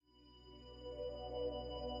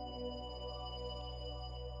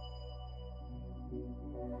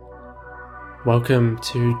Welcome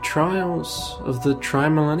to Trials of the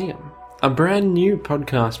Trimillennium, a brand new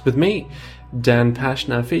podcast with me, Dan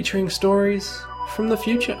Pashner, featuring stories from the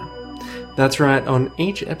future. That's right, on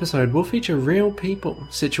each episode we'll feature real people,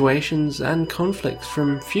 situations and conflicts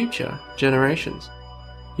from future generations.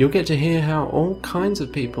 You'll get to hear how all kinds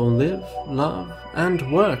of people live, love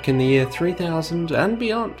and work in the year 3000 and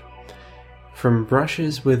beyond. From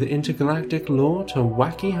brushes with intergalactic lore to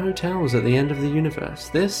wacky hotels at the end of the universe,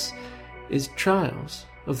 this is Trials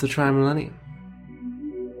of the Trimillennium.